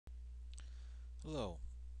Hello.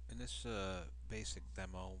 In this basic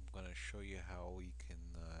demo, I'm going to show you how we can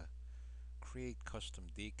create custom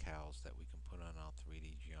decals that we can put on our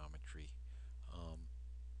 3D geometry. Um,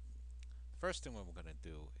 First thing what we're going to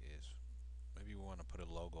do is maybe we want to put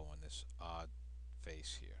a logo on this odd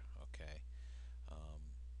face here. Okay. Um,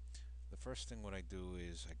 the first thing what I do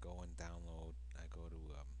is I go and download. I go to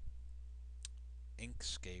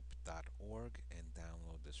inkscape.org and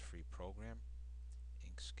download this free program,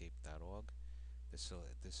 inkscape.org.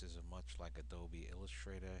 This is a much like Adobe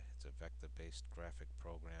Illustrator. It's a vector-based graphic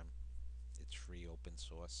program. It's free, open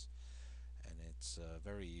source, and it's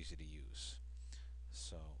very easy to use.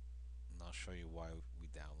 So, and I'll show you why we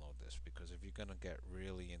download this. Because if you're gonna get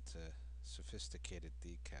really into sophisticated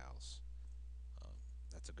decals, um,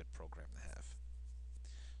 that's a good program to have.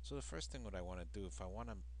 So the first thing what I want to do, if I want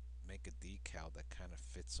to make a decal that kind of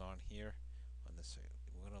fits on here, on this,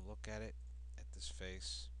 we're gonna look at it at this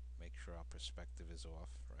face, make sure our perspective is off,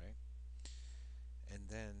 right? And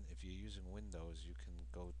then if you're using Windows, you can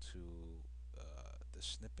go to the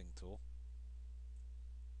snipping tool.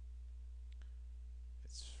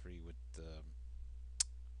 It's free with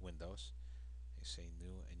Windows. You say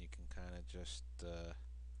new, and you can kind of just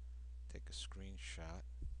take a screenshot,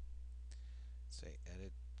 say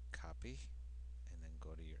edit, copy, and then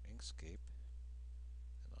go to your Inkscape,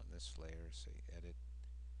 and on this layer say edit,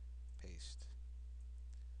 paste.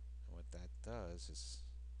 And what that does is,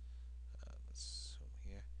 let's zoom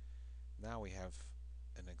here. Now we have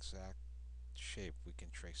an exact shape we can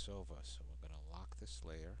trace over. So we're going to lock this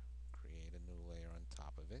layer, create a new layer on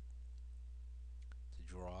top of it to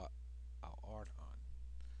draw our art on.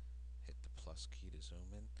 Hit the plus key to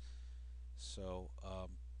zoom in. So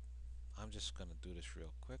I'm just going to do this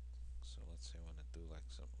real quick. So let's say I want to do like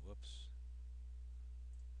some, whoops,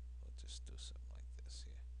 we'll just do something like this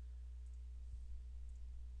here.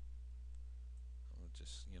 I'm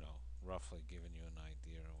just, roughly giving you an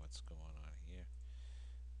idea of what's going on here.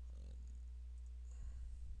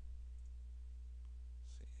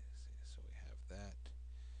 See, so we have that.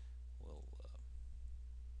 We'll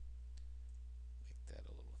make that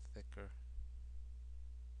a little thicker.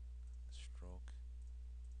 Stroke.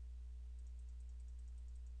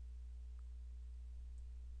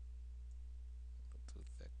 A little too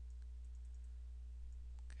thick.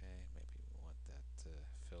 Okay, maybe we want that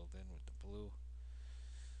filled in with the blue.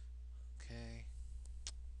 Okay,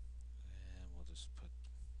 and we'll just put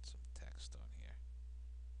some text on here.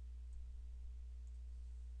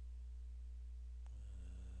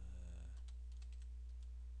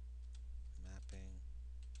 Mapping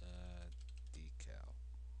decal.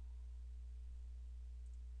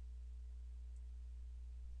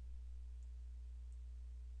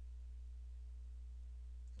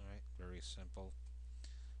 All right, very simple.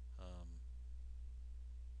 Um,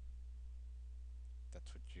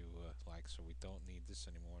 that's what you like, so we don't need this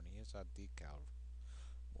anymore. And here's our decal,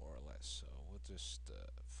 more or less. So we'll just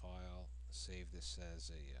file, save this as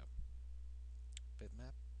a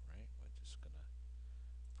bitmap, right? We're just gonna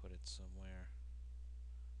put it somewhere.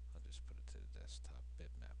 I'll just put it to the desktop,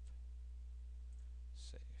 bitmap,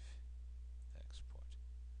 save, export.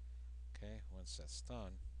 Okay, once that's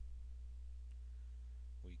done,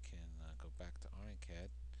 we can go back to IronCAD.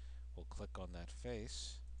 We'll click on that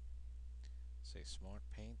face, say Smart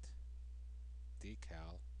Paint,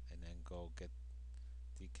 Decal, and then go get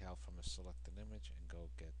decal from a selected image and go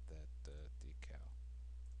get that decal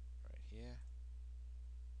right here.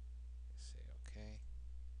 Say OK.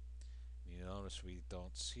 You notice we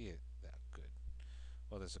don't see it that good.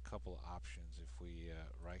 Well, there's a couple of options. If we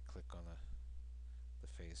right click on the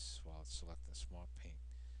face while it's selecting Smart Paint,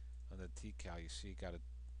 on the decal you see you got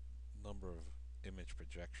a number of image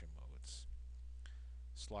projection modes.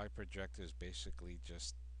 Slide projector is basically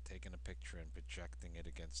just taking a picture and projecting it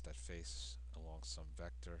against that face along some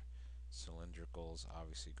vector. Cylindricals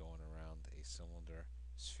obviously going around a cylinder,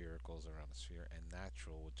 sphericals around a sphere, and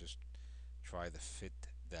natural will just try to fit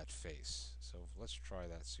that face. So let's try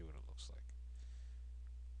that, see what it looks like.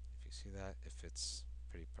 If you see that, it fits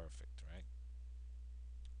pretty perfect, right?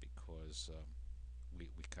 Because we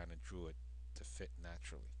kind of drew it to fit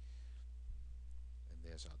naturally. And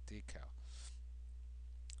there's our decal.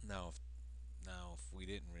 Now, if we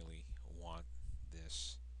didn't really want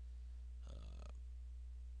this, uh,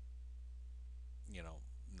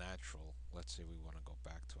 natural, let's say we want to go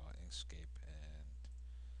back to our Inkscape and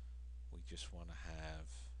we just want to have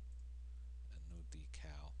a new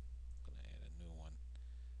decal. I'm going to add a new one,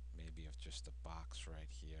 maybe of just a box right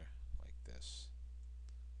here, like this,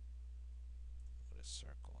 with a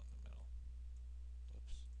circle in the middle.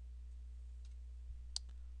 Whoops.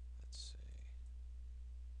 Let's see.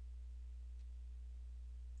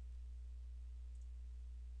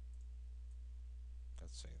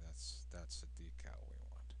 say that's the decal we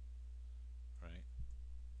want, right?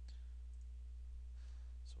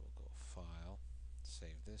 So we'll go File,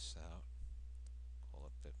 save this out, call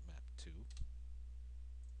it bitmap 2,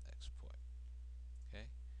 export. Okay,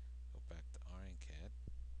 go back to IronCAD,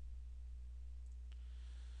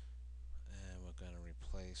 and we're going to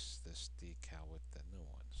replace this decal with the new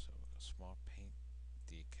one. So we'll go Smart Paint,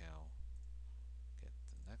 Decal, get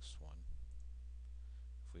the next one.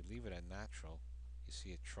 If we leave it at natural, you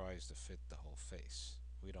see it tries to fit the whole face.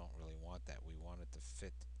 We don't really want that. We want it to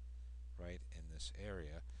fit right in this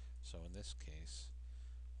area. So in this case,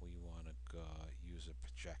 we want to use a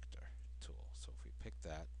projector tool. So if we pick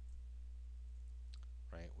that,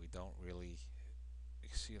 right, we don't really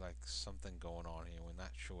see like something going on here. We're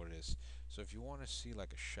not sure what it is. So if you want to see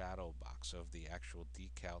like a shadow box of the actual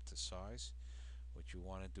decal to size, what you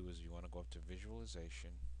want to do is you want to go up to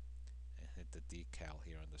visualization and hit the decal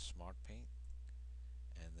here on the Smart Paint.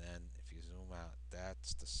 And then if you zoom out,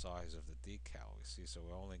 that's the size of the decal we see. So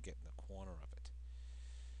we're only getting a corner of it.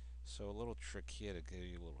 So a little trick here to give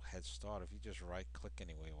you a little head start. If you just right click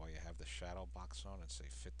anyway while you have the shadow box on and say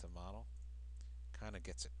fit to model, kind of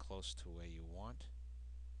gets it close to where you want,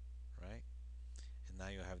 right? And now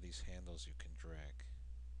you have these handles you can drag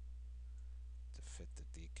to fit the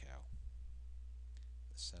decal.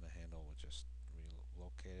 The center handle will just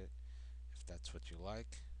relocate it if that's what you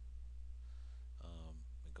like.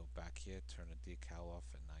 We go back here, turn the decal off,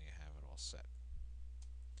 and now you have it all set.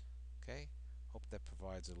 Okay, hope that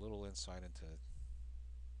provides a little insight into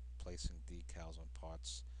placing decals on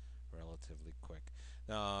parts relatively quick.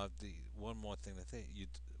 Now, the one more thing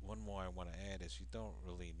one more I want to add is you don't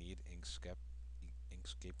really need Inkscape.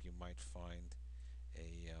 Inkscape, you might find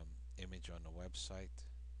a image on the website.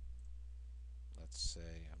 Let's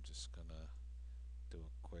say I'm just gonna do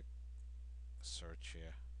a quick search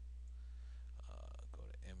here. Go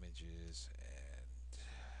to images and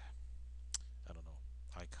I don't know,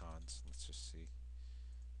 icons. Let's just see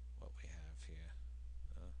what we have here.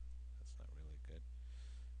 That's not really good.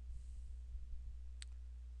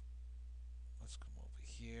 Let's come over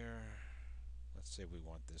here. Let's say we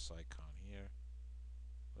want this icon here.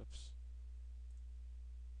 Whoops.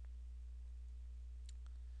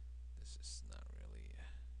 This is not really.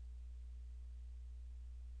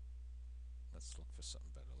 Let's look for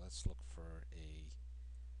something better. Let's look for a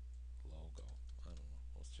logo. I don't know.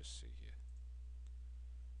 Let's just see here.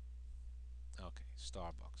 Okay,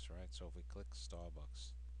 Starbucks, right? So if we click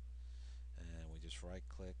Starbucks and we just right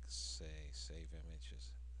click, say save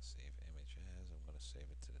images, save image as, I'm going to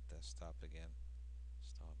save it to the desktop again.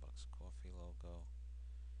 Starbucks coffee logo.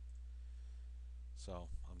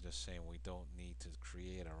 So I'm just saying we don't need to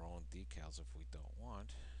create our own decals if we don't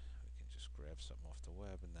want. We can just grab something off the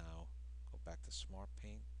web and now go back to Smart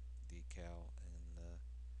Paint, Decal, and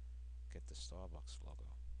get the Starbucks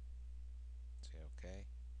logo. Say OK,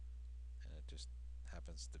 and it just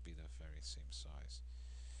happens to be the very same size.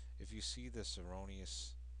 If you see this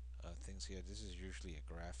erroneous things here, this is usually a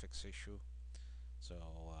graphics issue. So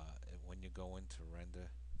when you go into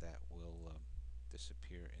render, that will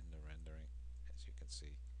disappear in the rendering, as you can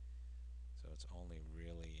see. So it's only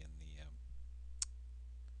really in the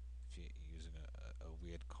if you're using a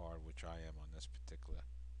weird card, which I am on this particular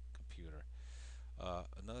computer.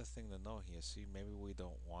 Another thing to note here, see, maybe we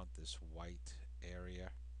don't want this white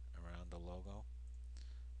area around the logo.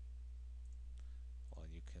 Well,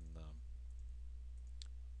 you can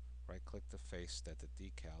right click the face that the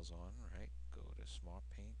decal's on, right? Go to Smart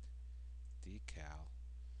Paint, Decal,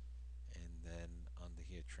 and then under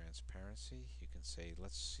here transparency, you can say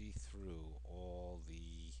let's see through all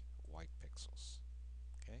the white pixels.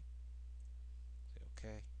 Okay? Say OK,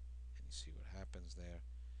 and you see what happens there.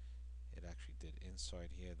 It actually did inside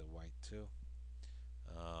here the white too.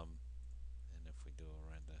 And if we do a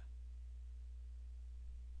render,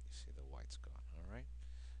 you see the white's gone. Alright,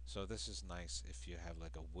 so this is nice if you have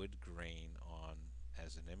like a wood grain on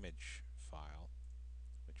as an image file,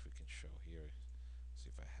 which we can show here. See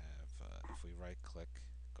if I have, if we right click,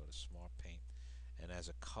 go to Smart Paint, and as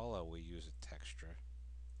a color we use a texture.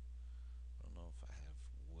 I don't know if I have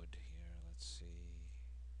wood here. Let's see.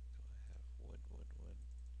 Do I have wood?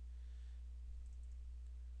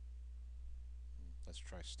 Let's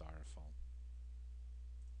try styrofoam.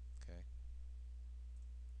 Okay.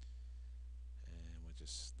 And we'll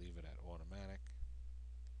just leave it at automatic.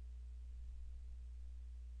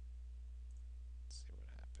 Let's see what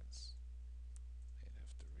happens. I'd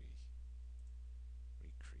have to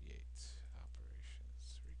recreate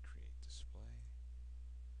operations, recreate display.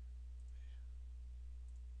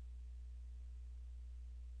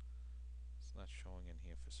 It's not showing in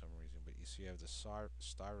here for some reason, but you see you have the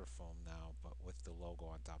styrofoam now, but with the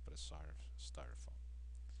logo on top of the styrofoam.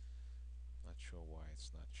 Not sure why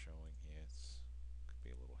it's not showing here. It's could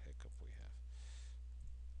be a little hiccup we have.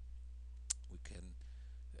 We can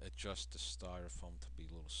adjust the styrofoam to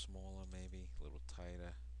be a little smaller, maybe a little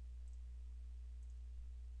tighter.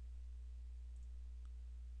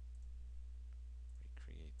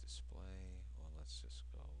 Recreate display. Well, let's just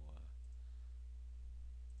go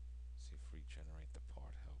see if regenerate the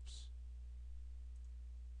part helps.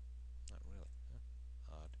 Not really. Huh?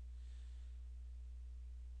 Odd.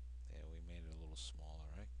 Yeah, we made it a little smaller,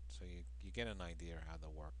 right? So you get an idea how they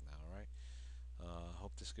work now, right?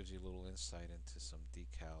 Hope this gives you a little insight into some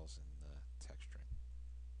decals and texturing.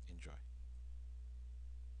 Enjoy.